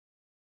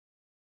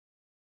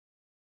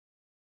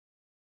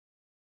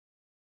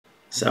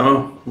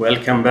So,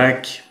 welcome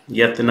back.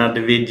 Yet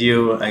another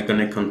video. I'm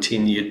gonna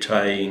continue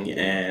trying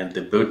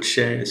the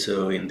butcher.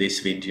 So in this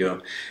video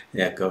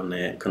I'm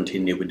gonna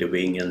continue with the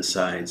wing and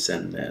sides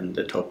and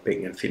the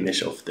topping and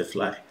finish off the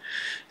fly.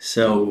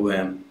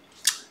 So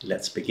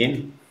let's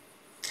begin.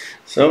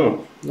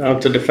 So now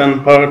to the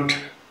fun part.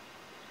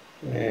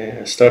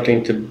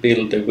 Starting to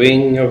build the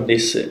wing of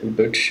this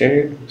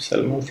butcher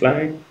salmon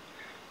fly.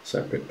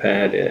 So I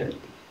prepared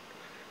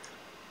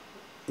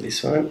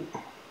this one.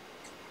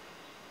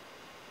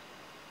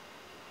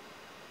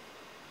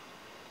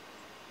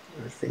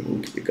 I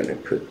think we're gonna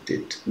put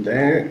it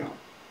there.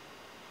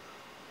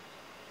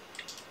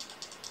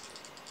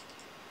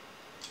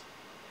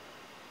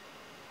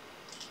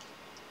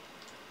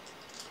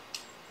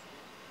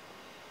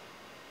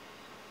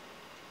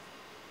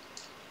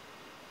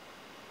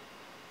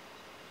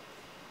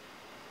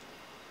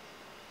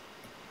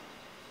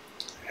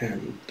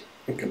 And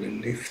I'm gonna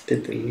lift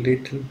it a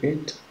little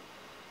bit.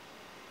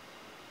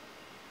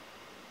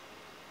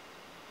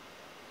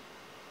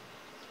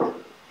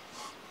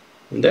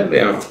 And there we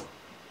are.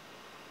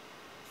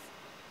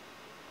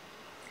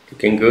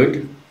 Looking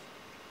good.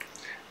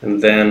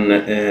 And then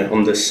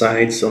on the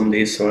sides on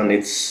this one,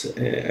 it's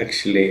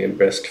actually a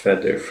breast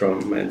feather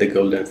from the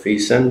golden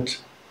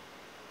pheasant.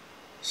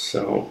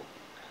 So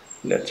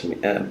let me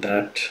add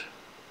that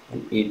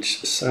on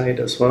each side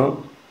as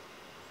well.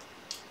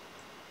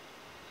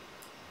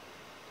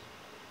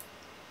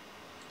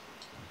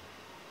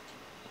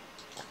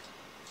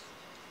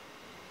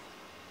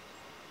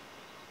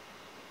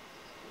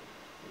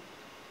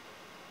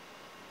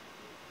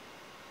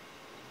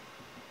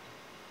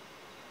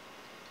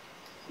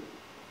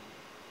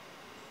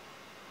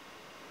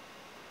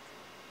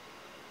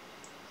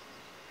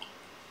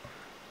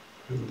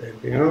 And there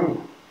we are.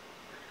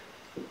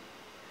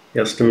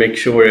 Just to make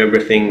sure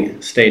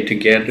everything stays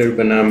together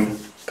when I'm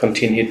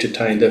continue to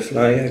tie the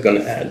fly, I'm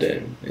gonna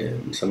add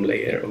some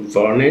layer of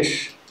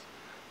varnish.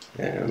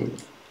 Gonna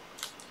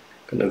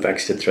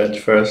wax the thread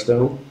first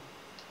though.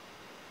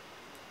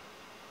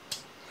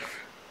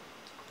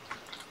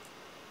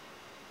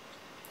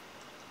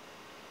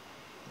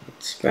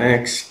 It's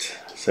waxed,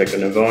 so I'm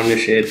gonna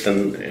varnish it,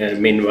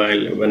 and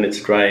meanwhile when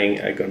it's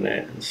drying I'm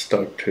gonna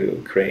start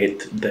to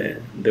create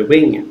the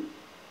wing.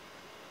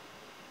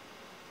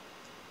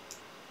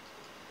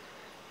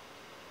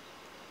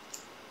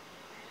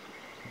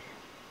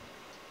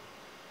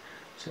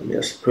 So I'm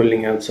just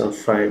pulling out some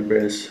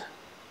fibers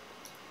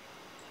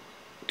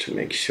to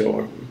make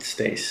sure it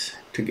stays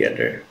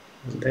together.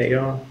 And there you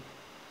are.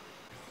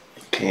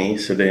 Okay,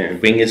 so the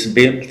wing is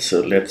built,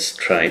 so let's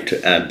try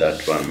to add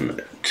that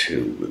one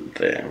to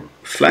the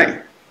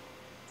fly.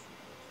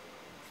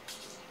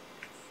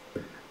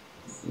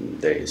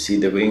 There you see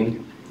the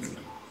wing.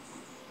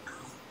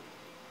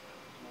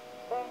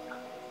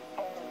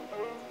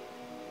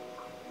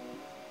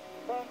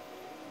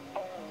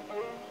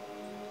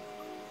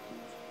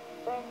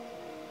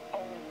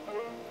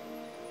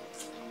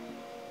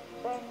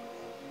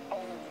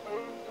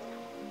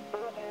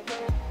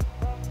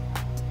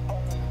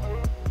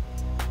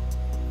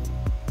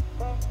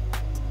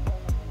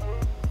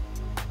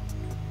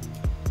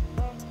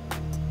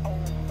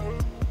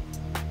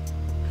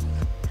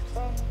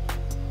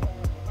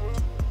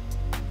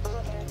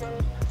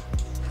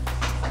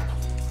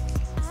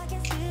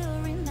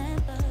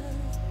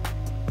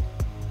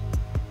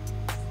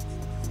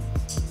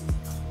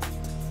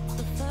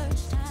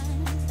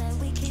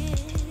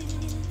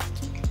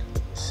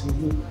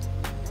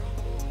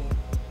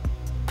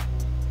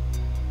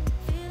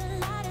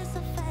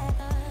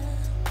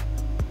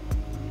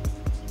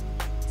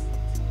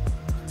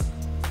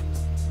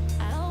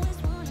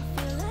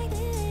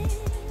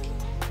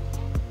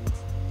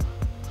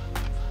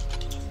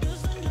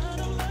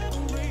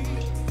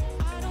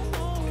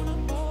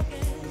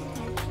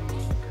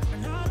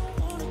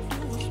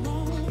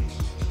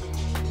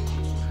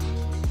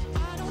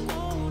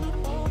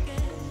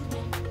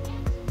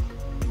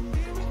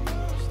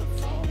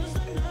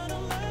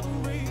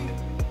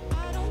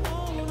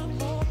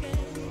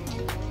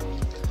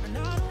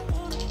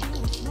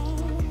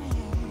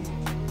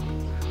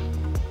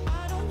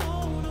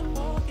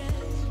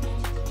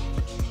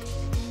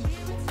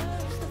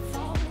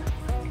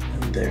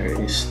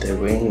 There is the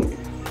wing.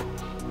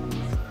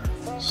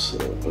 So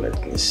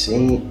let me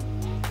see.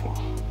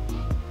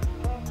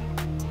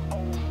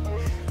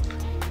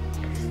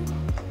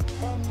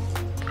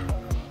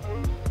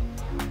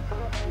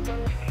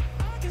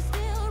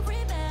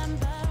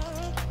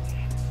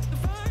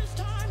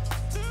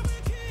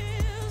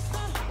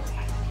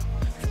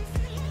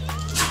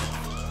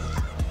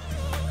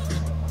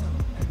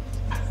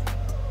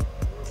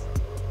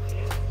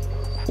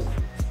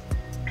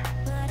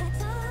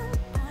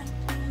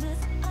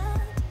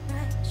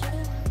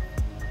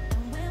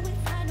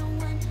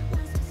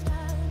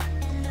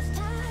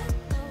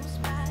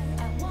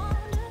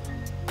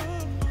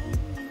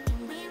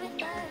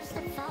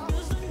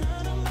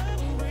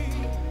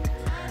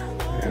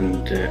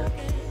 And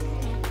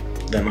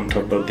then on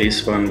top of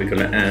this one we're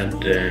gonna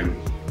add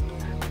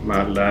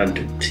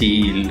mallard,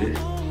 teal,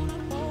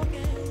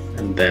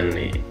 and then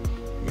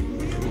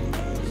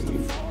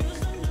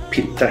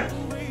pita.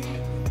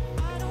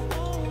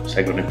 So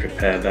I'm gonna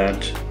prepare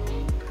that.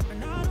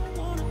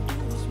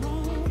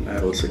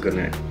 I'm also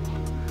gonna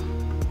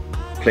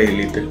play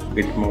a little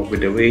bit more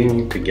with the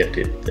wing to get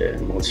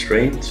it more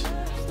straight.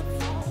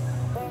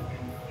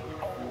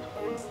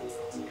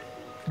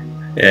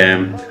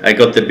 I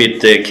got a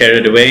bit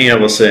carried away. I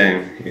was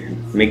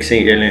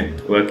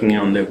working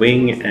on the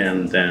wing,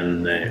 and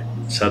then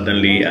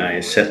suddenly I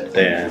set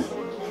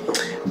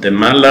the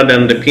mallard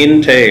and the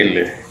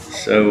pintail.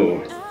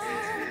 So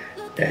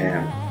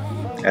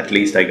at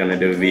least I'm gonna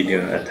do a video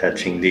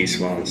attaching these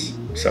ones.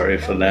 Sorry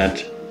for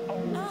that.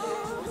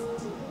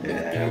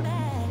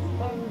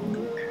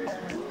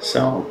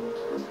 So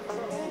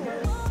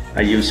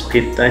I use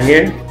pita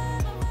here.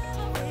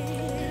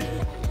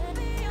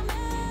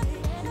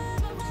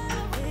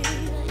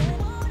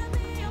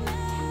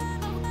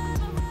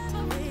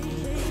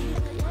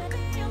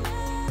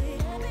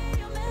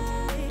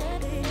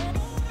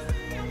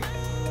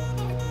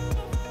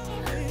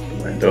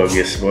 My dog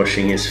is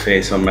washing his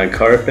face on my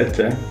carpet.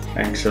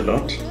 Thanks a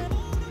lot.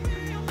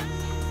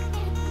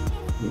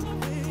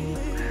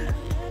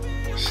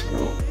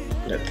 So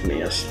let me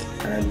just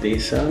add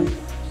these on.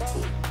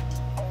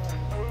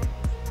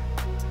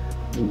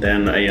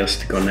 Then I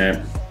just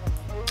gonna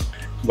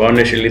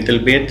varnish a little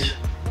bit,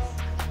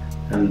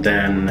 and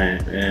then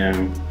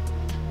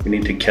we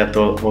need to cut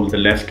all the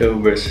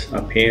leftovers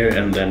up here,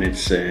 and then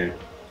it's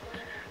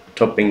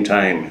topping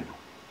time.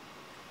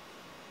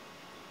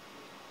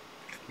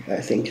 I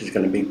think it's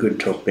gonna be good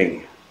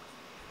topping.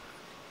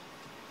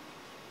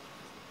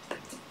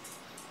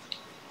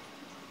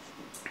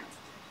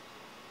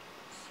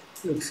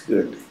 Looks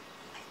good.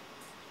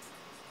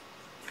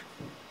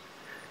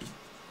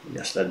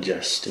 Just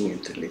adjusting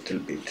it a little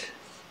bit.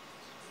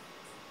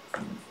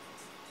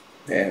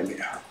 There we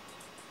are.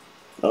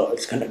 Oh,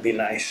 it's gonna be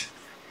nice.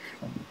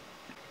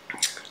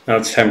 Now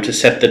it's time to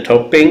set the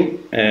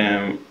topping,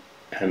 and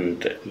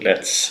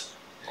let's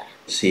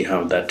see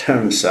how that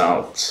turns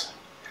out.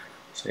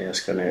 So I'm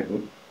just gonna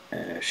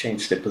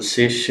change the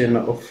position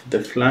of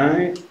the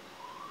fly.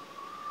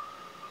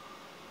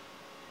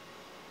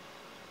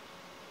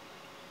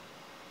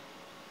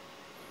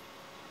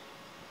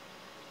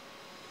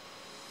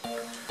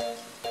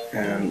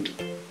 And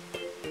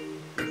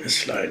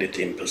slide it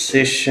in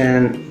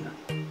position.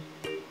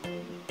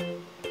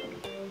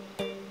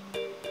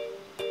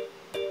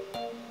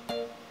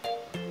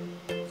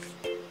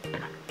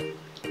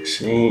 You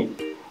see,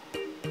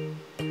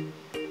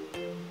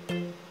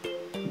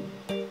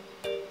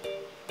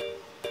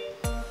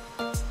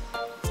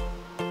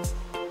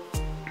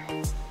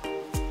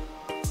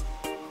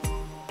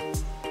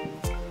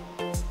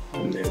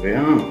 and there we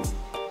are.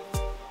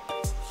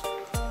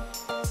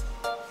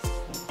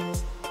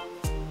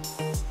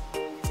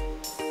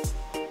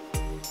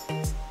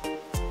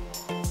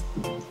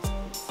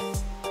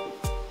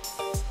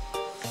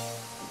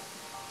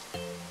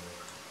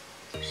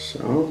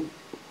 So,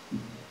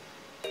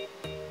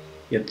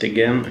 yet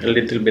again a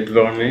little bit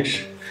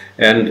varnish,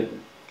 and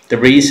the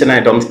reason I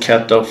don't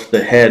cut off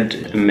the head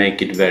and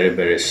make it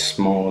very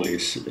small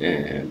is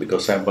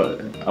because I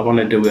want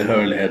to do a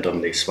hurl head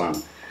on this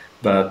one,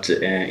 but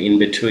in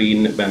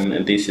between,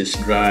 when this is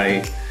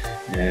dry,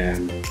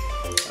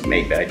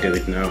 maybe I do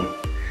it now,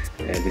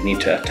 we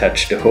need to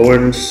attach the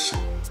horns,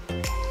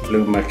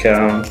 blue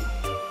macaw.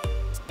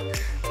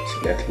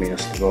 So let me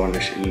just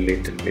varnish a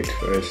little bit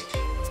first.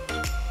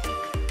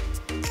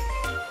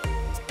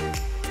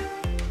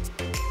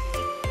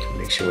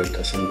 Sure it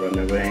doesn't run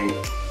away.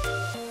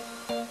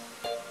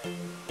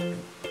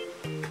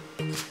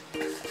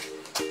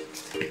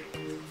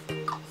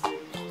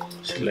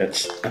 So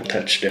let's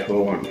attach the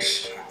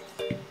horns.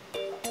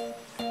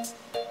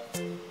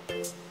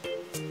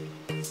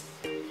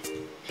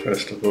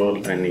 First of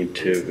all, I need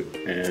to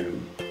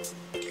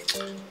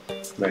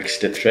wax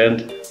the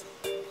thread,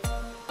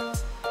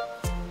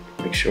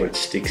 make sure it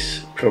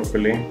sticks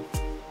properly.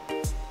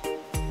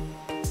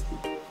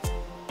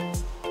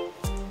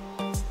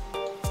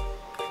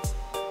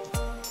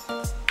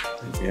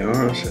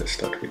 Yeah, so let's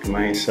start with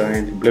my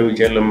side, blue,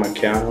 yellow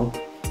macaw.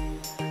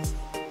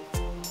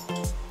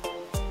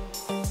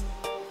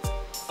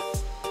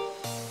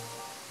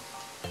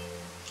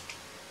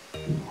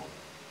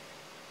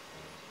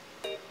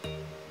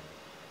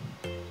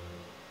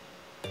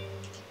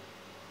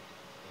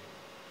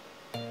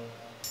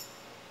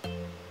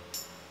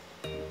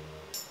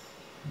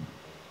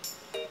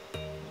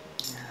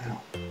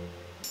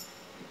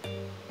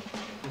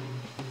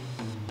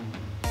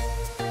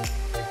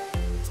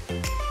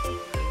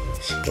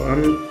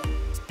 One.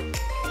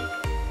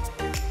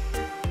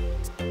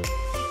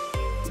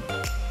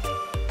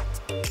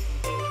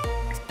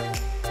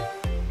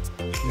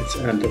 Let's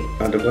add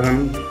another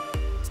one.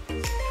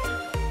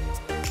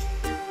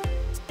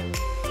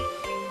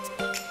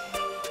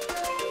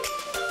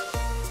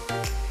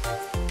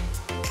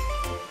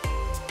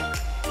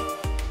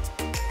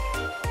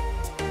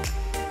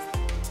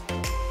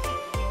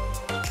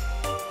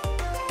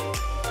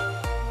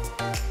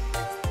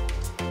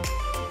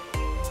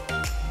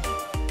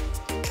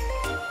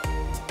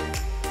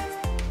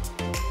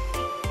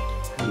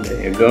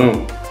 There you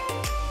go.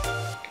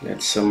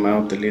 Let's zoom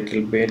out a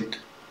little bit,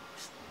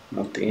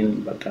 not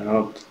in but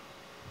out.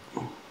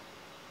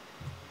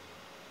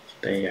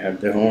 There you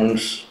have the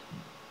horns.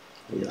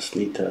 I just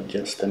need to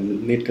adjust a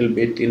little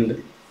bit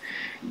in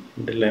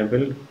the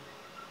level.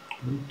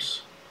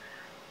 Oops.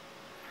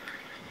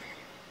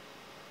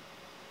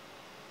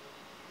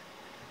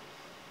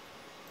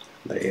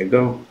 There you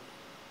go.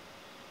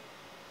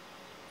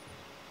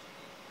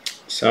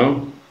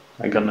 So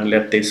I'm gonna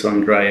let this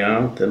one dry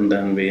out, and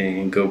then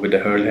we go with the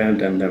hurl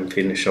head and then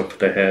finish off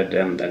the head,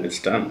 and then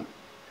it's done.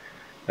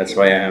 That's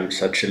why I have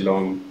such a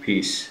long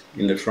piece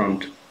in the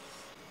front.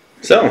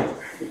 So,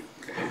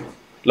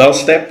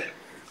 last step,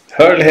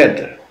 hurl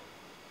head.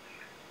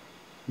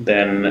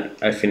 Then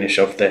I finish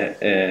off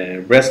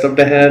the rest of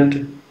the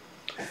head,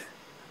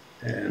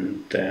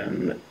 and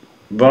then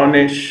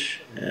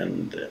varnish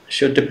and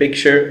shoot the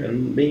picture,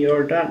 and we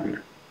are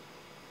done.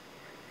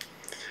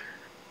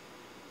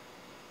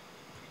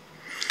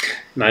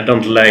 And I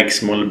don't like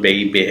small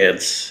baby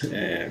heads.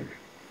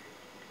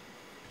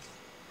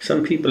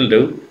 Some people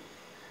do.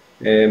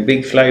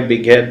 Big fly,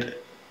 big head.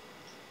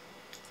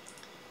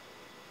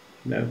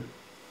 No.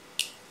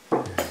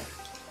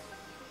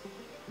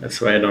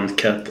 That's why I don't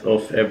cut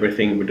off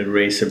everything with a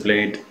razor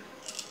blade.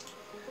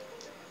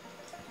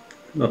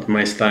 Not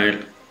my style.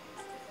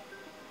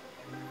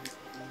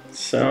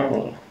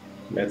 So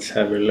let's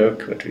have a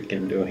look what we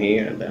can do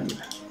here then.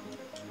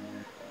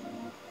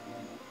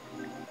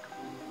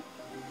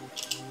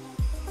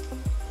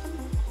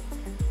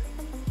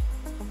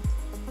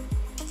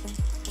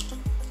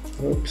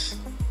 Oops.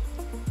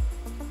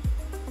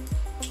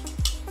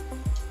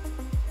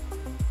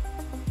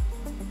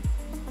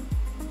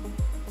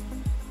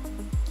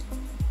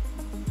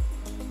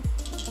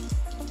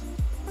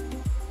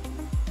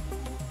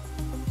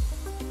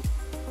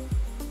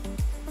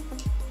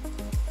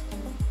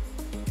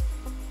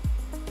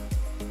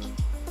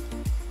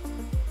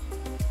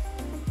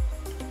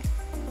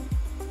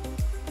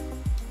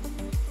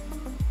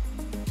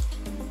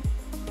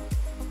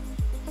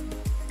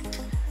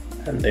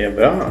 And there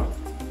we are.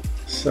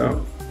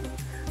 So,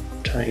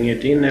 tying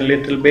it in a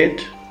little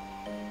bit.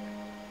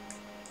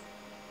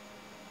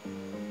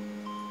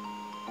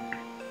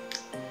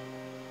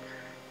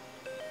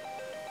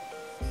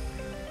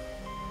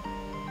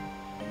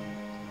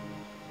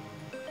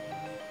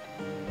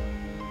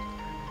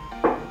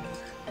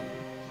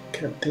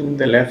 Cutting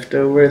the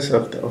leftovers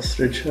of the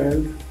ostrich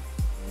shell.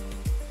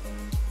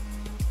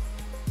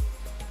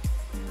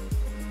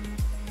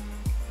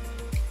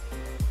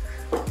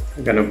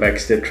 I'm gonna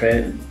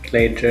backstitch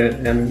later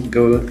and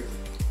go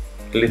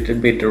a little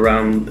bit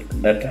around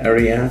that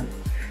area,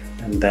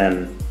 and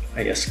then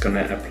I just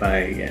gonna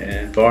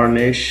apply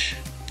varnish,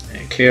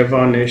 clear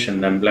varnish,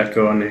 and then black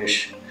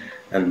varnish,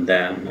 and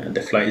then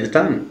the fly is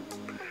done.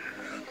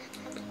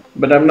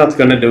 But I'm not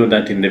gonna do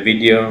that in the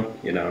video.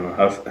 You know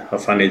how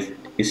fun is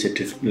it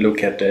to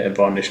look at the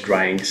varnish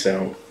drying.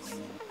 So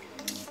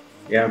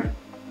yeah,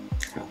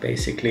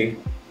 basically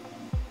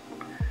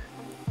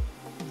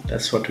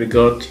that's what we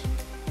got.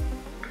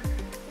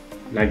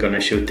 I'm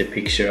gonna shoot the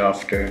picture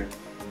after.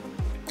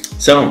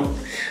 So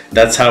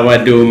that's how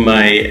I do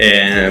my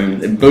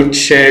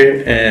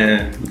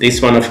butcher.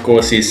 This one, of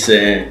course, is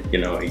you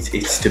know,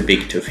 it's too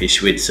big to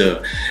fish with,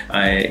 so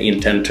I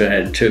intend to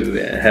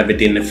have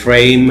it in a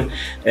frame.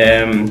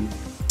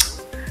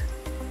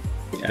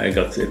 I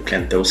got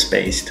plenty of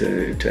space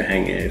to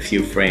hang a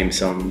few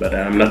frames on, but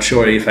I'm not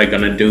sure if I'm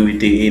gonna do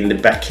it in the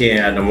back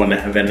here. I don't want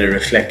to have any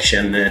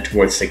reflection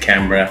towards the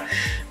camera,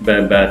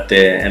 but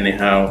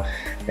anyhow.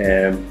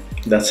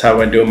 That's how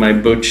I do my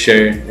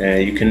butcher.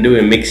 You can do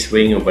a mixed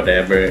wing or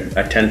whatever.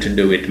 I tend to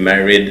do it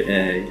married.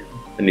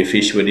 When you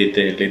fish with it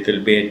a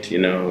little bit, you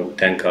know,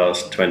 10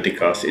 casts, 20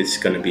 casts, it's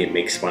gonna be a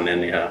mixed one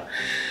anyhow.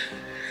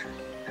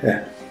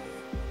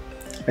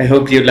 I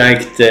hope you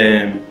liked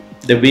the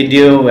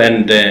video,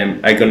 and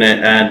I'm gonna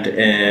add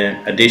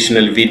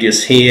additional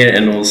videos here,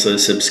 and also a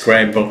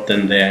subscribe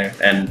button there,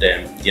 and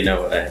you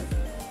know,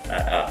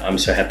 I'm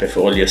so happy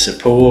for all your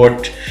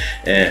support,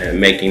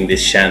 making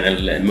this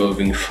channel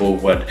moving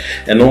forward.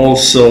 And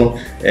also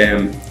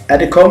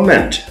add a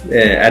comment,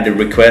 add a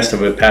request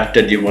of a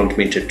pattern you want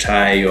me to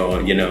tie,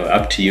 or you know,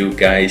 up to you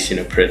guys. You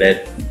know,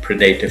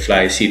 predator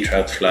flies, sea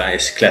trout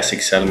flies,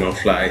 classic salmon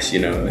flies.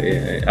 You know,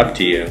 up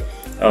to you.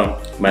 Oh,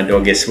 my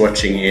dog is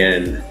watching here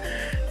and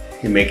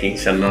he's making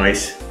some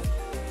noise.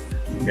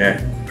 Yeah.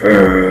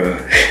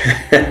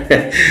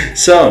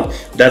 So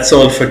that's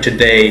all for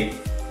today.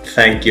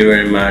 Thank you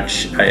very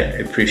much. I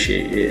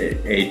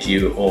appreciate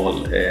you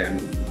all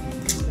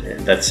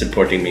that's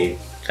supporting me.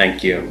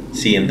 Thank you.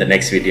 See you in the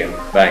next video.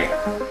 Bye.